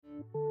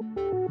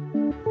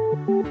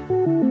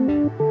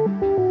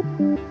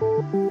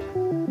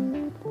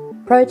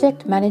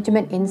Project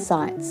Management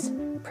Insights,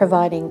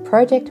 providing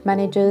project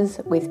managers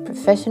with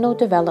professional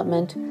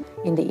development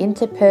in the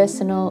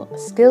interpersonal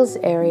skills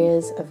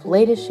areas of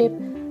leadership,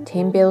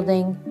 team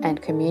building,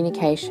 and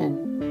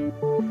communication.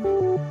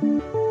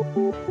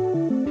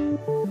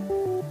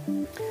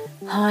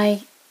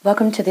 Hi,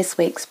 welcome to this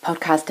week's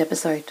podcast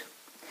episode.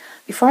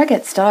 Before I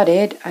get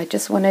started, I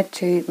just wanted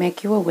to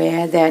make you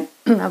aware that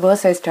I've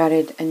also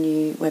started a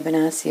new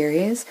webinar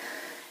series,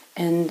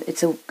 and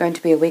it's going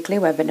to be a weekly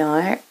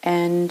webinar,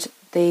 and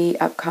the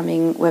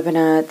upcoming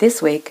webinar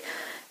this week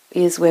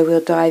is where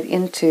we'll dive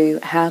into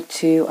how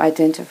to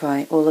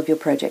identify all of your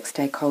project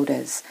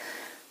stakeholders.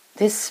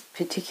 This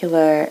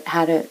particular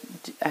how to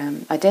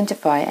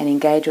identify and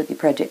engage with your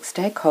project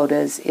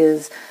stakeholders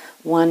is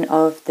one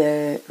of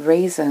the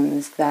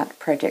reasons that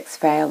projects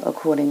fail,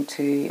 according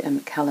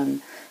to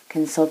Callum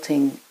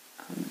Consulting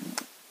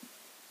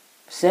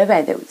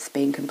survey that's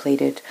been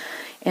completed.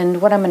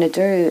 And what I'm going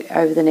to do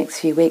over the next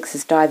few weeks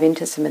is dive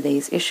into some of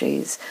these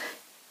issues,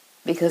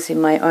 because in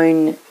my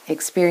own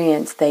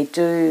experience they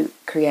do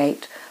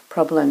create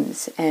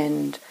problems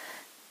and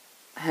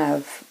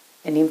have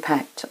an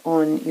impact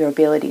on your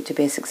ability to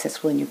be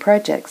successful in your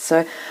projects.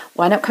 So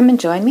why not come and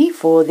join me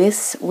for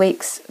this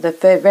week's, the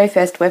very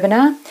first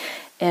webinar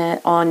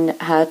on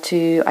how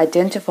to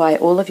identify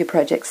all of your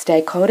project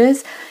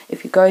stakeholders.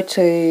 If you go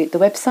to the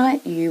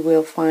website, you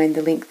will find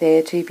the link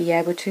there to be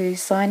able to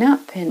sign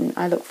up, and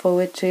I look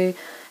forward to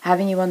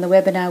having you on the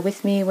webinar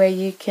with me, where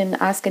you can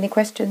ask any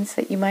questions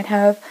that you might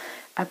have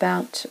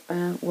about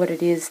what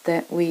it is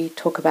that we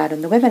talk about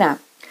in the webinar.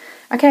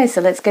 Okay, so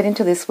let's get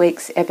into this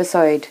week's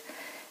episode.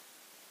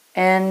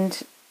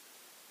 And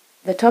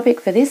the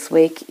topic for this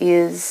week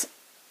is,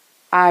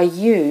 are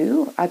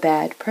you a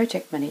bad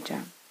project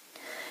manager?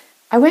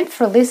 I went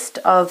for a list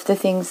of the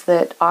things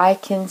that I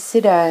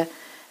consider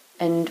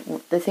and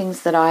the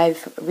things that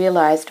I've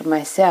realized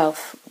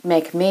myself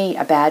make me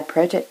a bad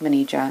project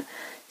manager.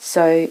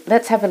 So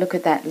let's have a look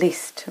at that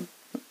list.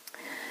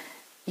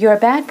 You're a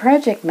bad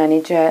project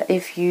manager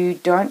if you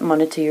don't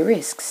monitor your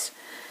risks.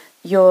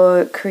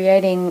 You're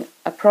creating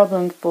a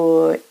problem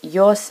for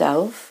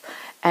yourself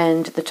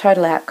and the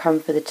total outcome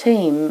for the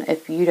team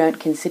if you don't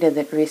consider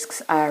that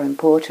risks are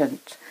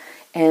important.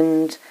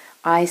 And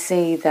I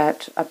see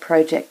that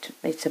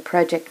it's a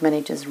project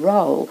manager's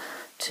role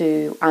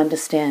to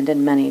understand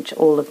and manage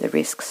all of the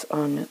risks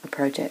on a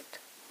project.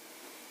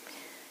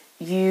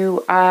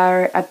 You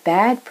are a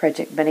bad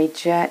project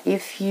manager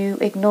if you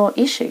ignore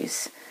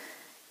issues.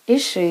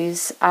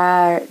 Issues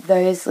are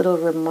those little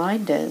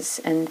reminders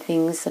and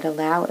things that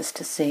allow us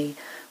to see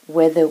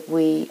whether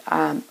we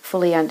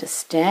fully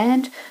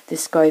understand the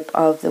scope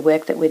of the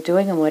work that we're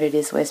doing and what it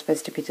is we're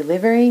supposed to be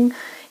delivering.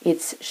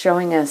 It's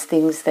showing us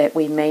things that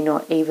we may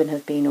not even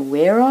have been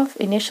aware of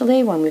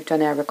initially when we've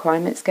done our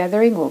requirements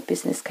gathering or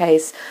business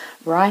case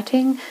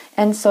writing.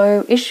 And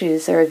so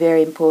issues are a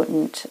very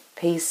important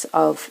piece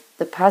of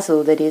the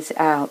puzzle that is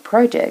our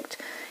project.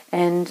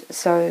 And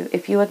so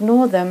if you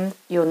ignore them,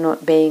 you're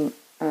not being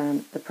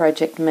the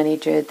project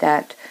manager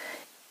that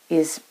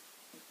is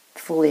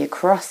fully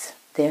across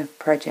their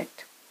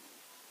project.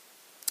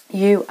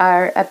 You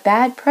are a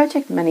bad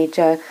project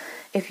manager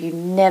if you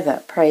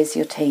never praise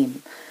your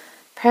team.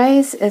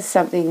 Praise is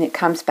something that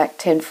comes back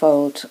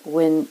tenfold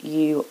when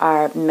you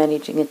are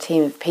managing a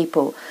team of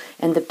people,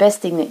 and the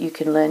best thing that you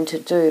can learn to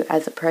do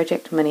as a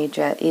project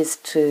manager is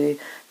to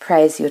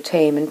praise your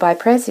team. And by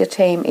praise your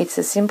team, it's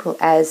as simple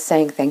as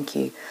saying thank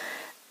you.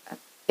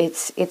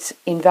 It's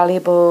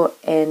invaluable,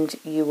 and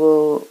you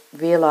will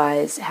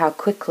realize how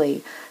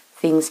quickly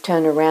things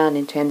turn around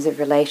in terms of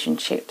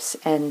relationships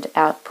and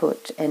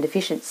output and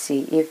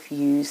efficiency if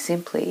you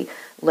simply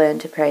learn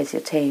to praise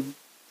your team.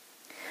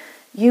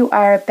 You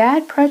are a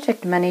bad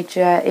project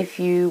manager if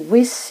you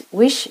wish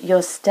your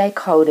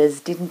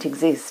stakeholders didn't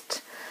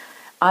exist.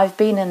 I've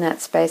been in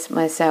that space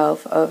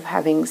myself of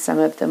having some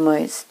of the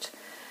most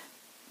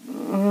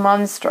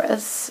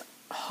monstrous,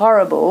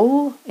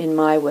 horrible, in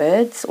my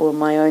words, or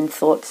my own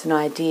thoughts and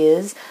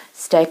ideas,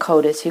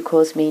 stakeholders who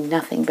cause me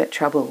nothing but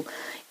trouble.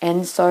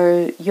 And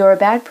so you're a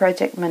bad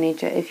project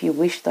manager if you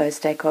wish those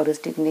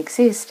stakeholders didn't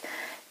exist,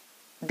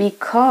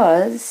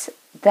 because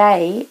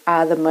they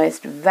are the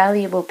most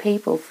valuable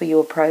people for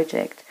your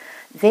project.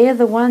 They're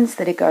the ones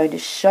that are going to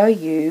show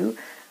you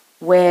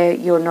where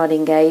you're not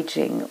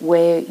engaging,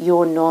 where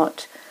you're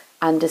not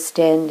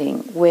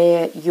understanding,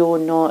 where you're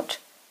not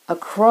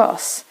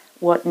across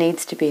what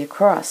needs to be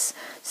across.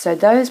 So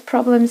those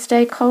problem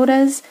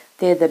stakeholders,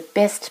 they're the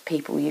best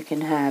people you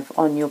can have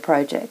on your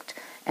project.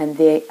 And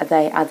they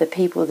are the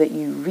people that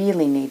you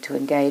really need to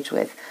engage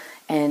with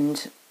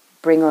and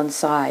bring on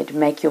side,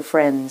 make your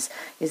friends,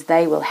 is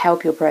they will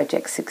help your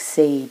project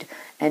succeed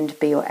and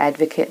be your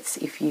advocates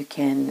if you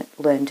can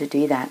learn to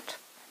do that.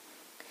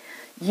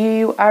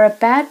 You are a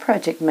bad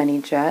project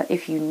manager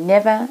if you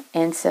never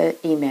answer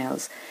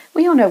emails.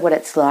 We all know what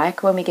it's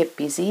like when we get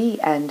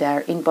busy and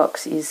our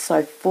inbox is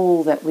so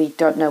full that we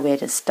don't know where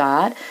to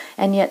start,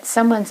 and yet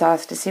someone's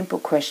asked a simple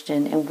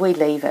question and we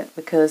leave it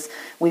because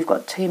we've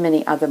got too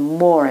many other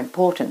more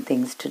important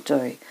things to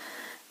do.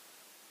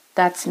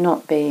 That's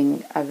not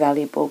being a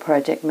valuable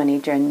project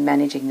manager and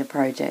managing the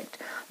project.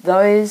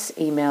 Those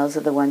emails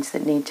are the ones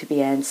that need to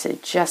be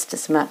answered just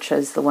as much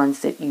as the ones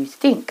that you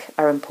think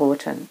are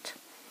important.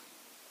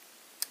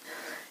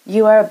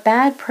 You are a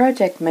bad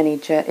project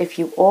manager if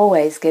you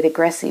always get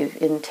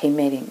aggressive in team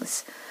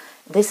meetings.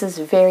 This is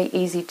very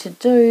easy to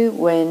do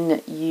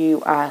when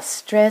you are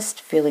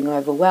stressed, feeling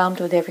overwhelmed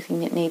with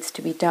everything that needs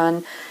to be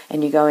done,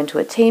 and you go into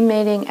a team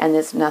meeting and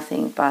there's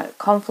nothing but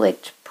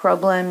conflict,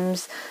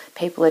 problems.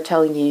 People are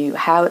telling you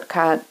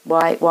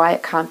why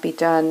it can't be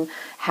done,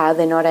 how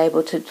they're not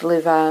able to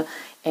deliver,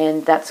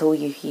 and that's all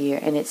you hear.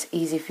 And it's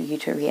easy for you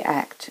to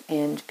react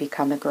and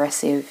become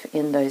aggressive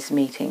in those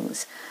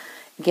meetings.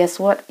 Guess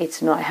what?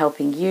 It's not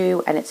helping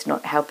you and it's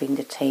not helping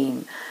the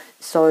team.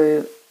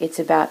 So it's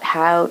about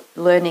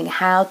learning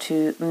how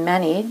to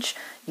manage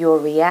your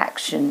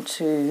reaction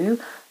to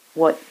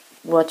what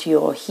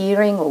you're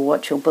hearing or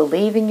what you're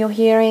believing you're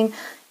hearing.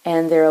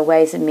 And there are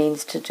ways and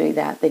means to do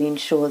that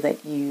ensure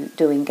that you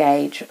do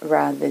engage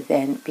rather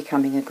than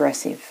becoming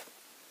aggressive.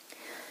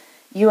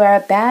 You are a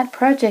bad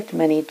project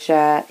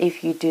manager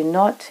if you do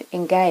not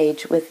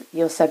engage with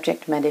your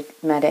subject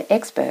matter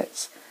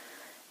experts.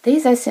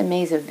 These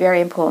SMEs are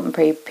very important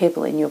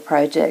people in your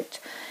project.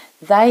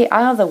 They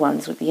are the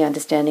ones with the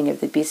understanding of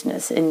the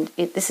business, and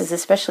this is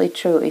especially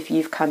true if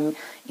you've come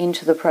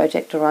into the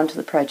project or onto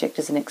the project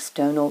as an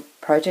external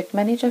project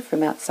manager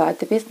from outside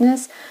the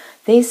business.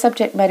 These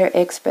subject matter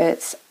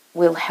experts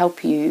will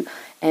help you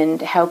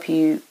and help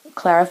you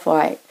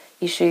clarify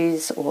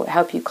issues or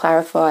help you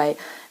clarify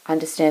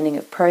understanding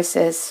of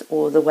process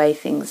or the way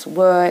things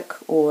work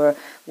or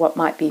what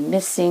might be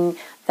missing.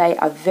 They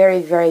are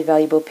very, very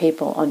valuable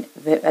people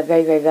a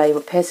very, very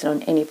valuable person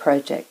on any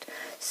project.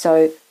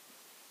 So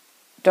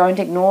don't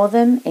ignore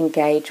them,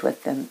 engage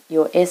with them.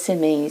 Your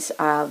SMEs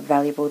are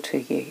valuable to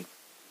you.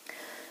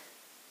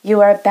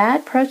 You are a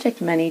bad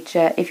project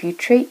manager if you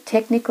treat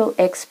technical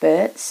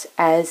experts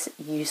as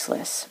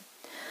useless.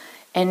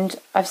 And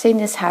I've seen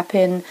this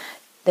happen.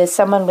 There's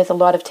someone with a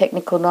lot of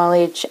technical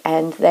knowledge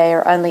and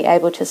they're only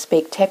able to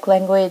speak tech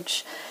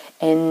language,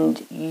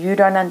 and you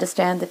don't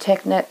understand the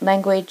tech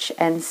language,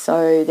 and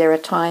so there are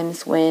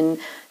times when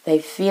they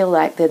feel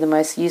like they're the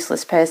most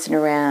useless person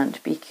around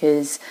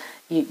because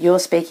you're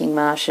speaking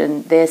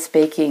Martian, they're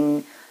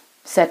speaking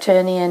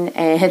Saturnian,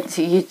 and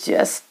you're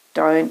just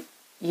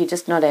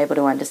not able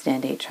to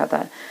understand each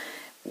other.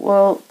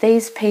 Well,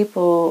 these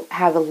people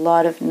have a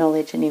lot of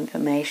knowledge and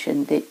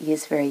information that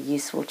is very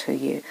useful to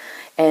you.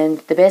 And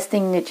the best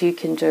thing that you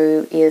can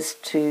do is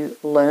to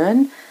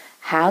learn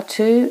how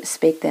to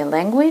speak their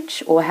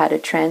language or how to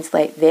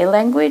translate their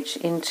language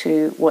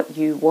into what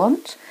you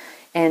want.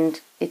 And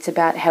it's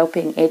about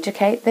helping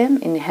educate them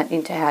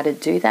into how to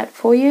do that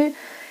for you.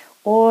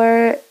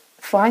 Or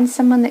find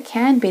someone that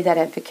can be that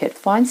advocate.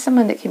 Find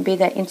someone that can be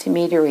that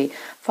intermediary.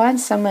 Find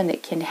someone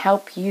that can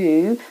help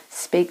you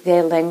speak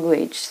their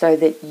language so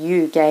that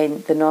you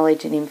gain the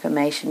knowledge and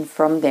information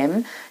from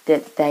them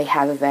that they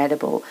have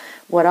available.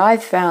 What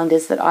I've found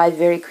is that I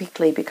very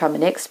quickly become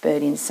an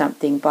expert in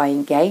something by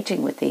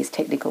engaging with these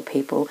technical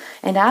people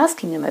and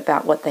asking them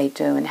about what they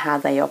do and how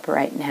they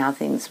operate and how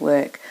things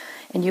work.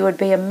 And you would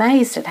be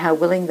amazed at how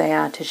willing they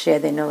are to share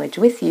their knowledge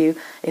with you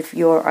if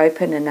you're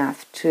open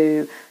enough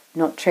to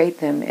not treat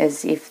them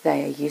as if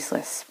they are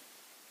useless.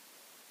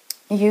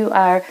 You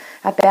are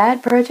a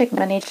bad project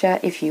manager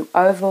if you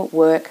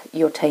overwork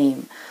your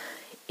team.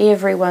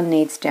 Everyone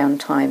needs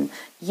downtime.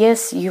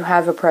 Yes, you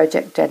have a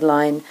project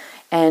deadline,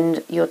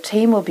 and your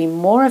team will be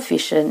more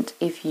efficient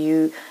if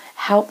you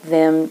help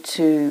them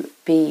to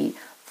be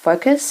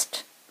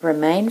focused,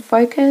 remain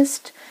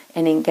focused,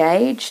 and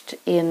engaged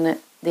in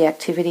the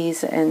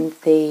activities and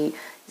the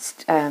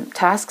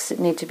tasks that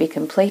need to be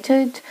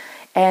completed.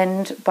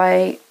 And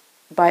by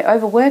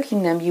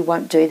overworking them, you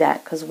won't do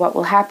that, because what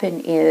will happen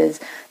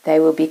is they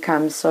will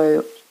become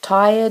so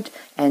tired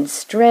and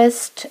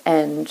stressed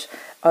and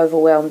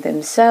overwhelmed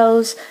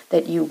themselves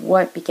that you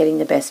won't be getting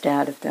the best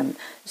out of them.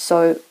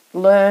 So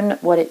learn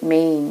what it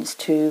means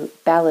to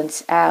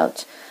balance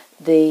out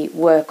the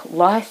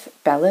work-life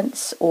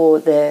balance or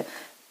the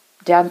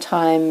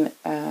downtime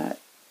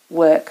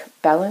work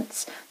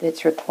balance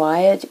that's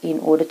required in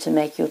order to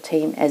make your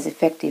team as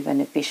effective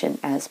and efficient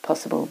as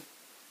possible.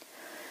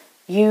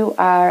 You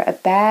are a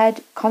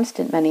bad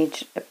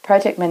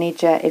project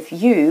manager if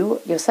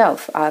you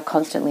yourself are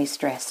constantly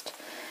stressed.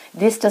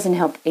 This doesn't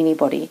help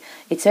anybody.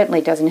 It certainly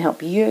doesn't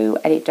help you,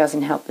 and it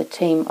doesn't help the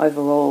team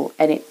overall,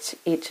 and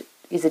it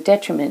is a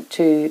detriment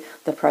to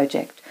the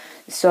project.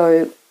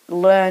 So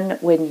learn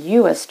when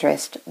you are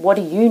stressed, what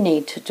do you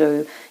need to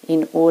do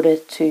in order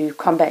to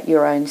combat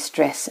your own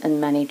stress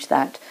and manage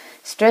that?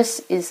 Stress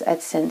is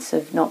that sense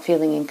of not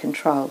feeling in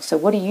control. So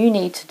what do you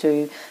need to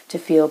do to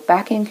feel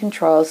back in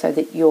control so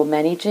that you're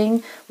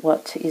managing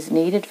what is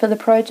needed for the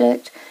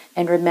project?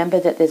 And remember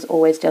that there's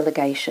always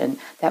delegation.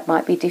 That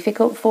might be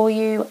difficult for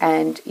you,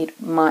 and it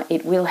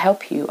will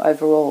help you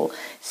overall.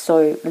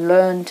 So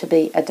learn to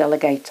be a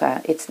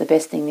delegator. It's the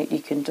best thing that you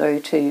can do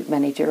to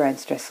manage your own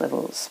stress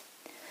levels.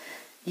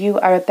 You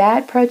are a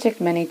bad project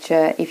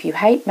manager if you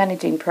hate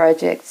managing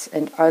projects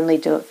and only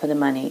do it for the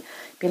money.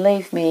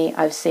 Believe me,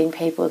 I've seen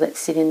people that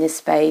sit in this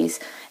space,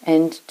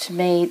 and to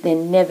me, they're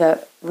never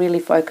really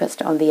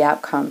focused on the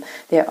outcome.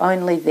 They're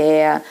only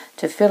there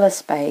to fill a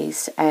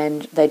space,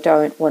 and they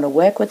don't want to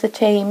work with the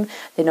team.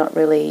 They're not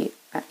really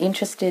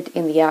interested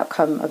in the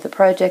outcome of the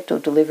project or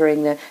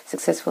delivering the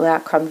successful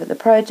outcome for the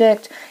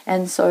project.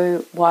 And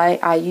so why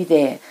are you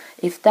there?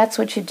 If that's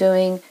what you're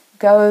doing,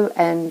 go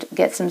and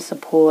get some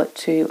support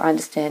to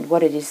understand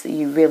what it is that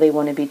you really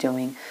want to be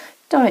doing.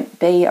 Don't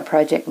be a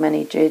project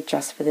manager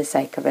just for the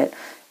sake of it.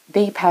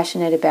 Be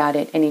passionate about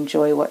it and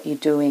enjoy what you're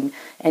doing.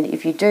 And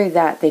if you do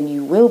that, then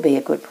you will be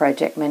a good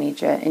project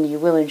manager, and you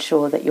will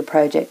ensure that your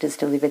project is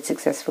delivered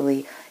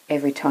successfully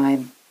every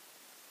time.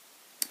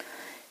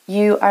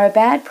 You are a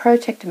bad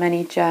project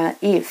manager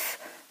if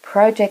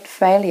project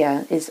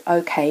failure is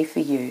okay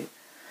for you.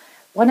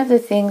 One of the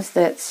things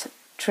that's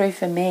true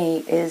for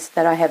me is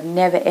that I have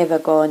never ever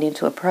gone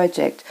into a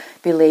project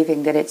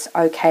believing that it's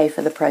okay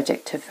for the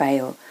project to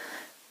fail.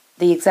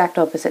 The exact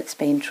opposite's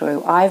been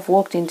true. I've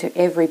walked into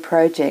every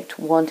project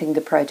wanting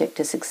the project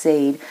to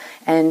succeed,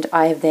 and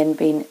I have then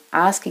been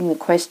asking the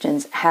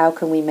questions, how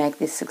can we make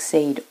this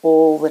succeed,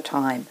 all the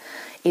time?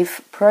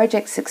 If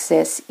project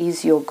success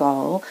is your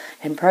goal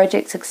and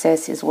project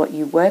success is what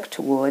you work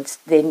towards,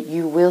 then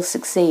you will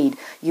succeed.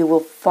 You will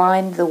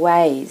find the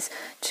ways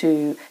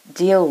to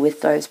deal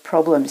with those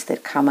problems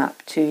that come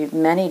up, to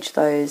manage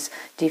those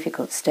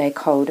difficult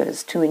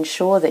stakeholders, to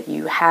ensure that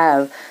you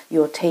have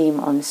your team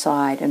on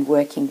side and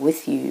working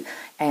with you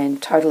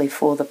and totally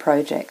for the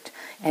project.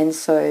 And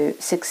so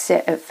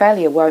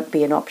failure won't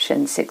be an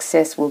option.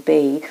 Success will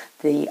be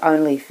the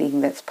only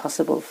thing that's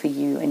possible for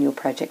you and your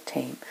project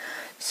team.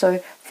 So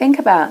think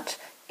about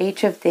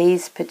each of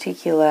these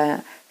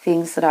particular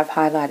things that I've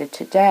highlighted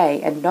today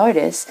and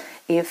notice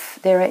if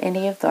there are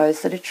any of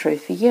those that are true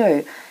for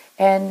you.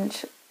 And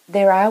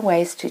there are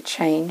ways to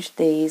change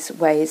these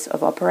ways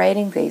of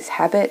operating, these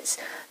habits,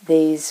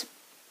 these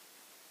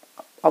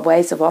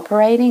ways of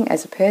operating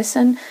as a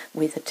person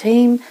with a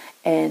team,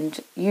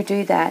 and you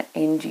do that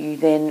and you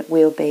then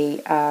will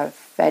be a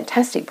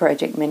fantastic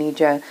project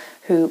manager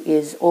who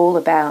is all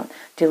about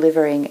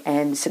delivering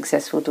and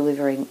successful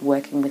delivering,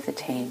 working with a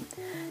team.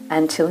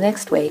 Until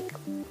next week.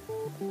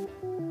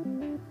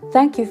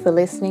 Thank you for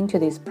listening to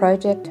this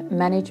Project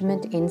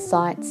Management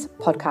Insights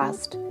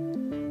podcast.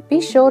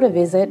 Be sure to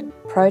visit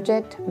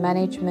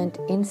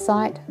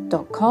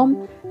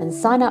projectmanagementinsight.com and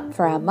sign up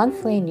for our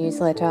monthly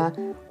newsletter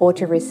or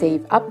to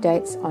receive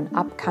updates on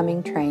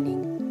upcoming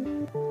training.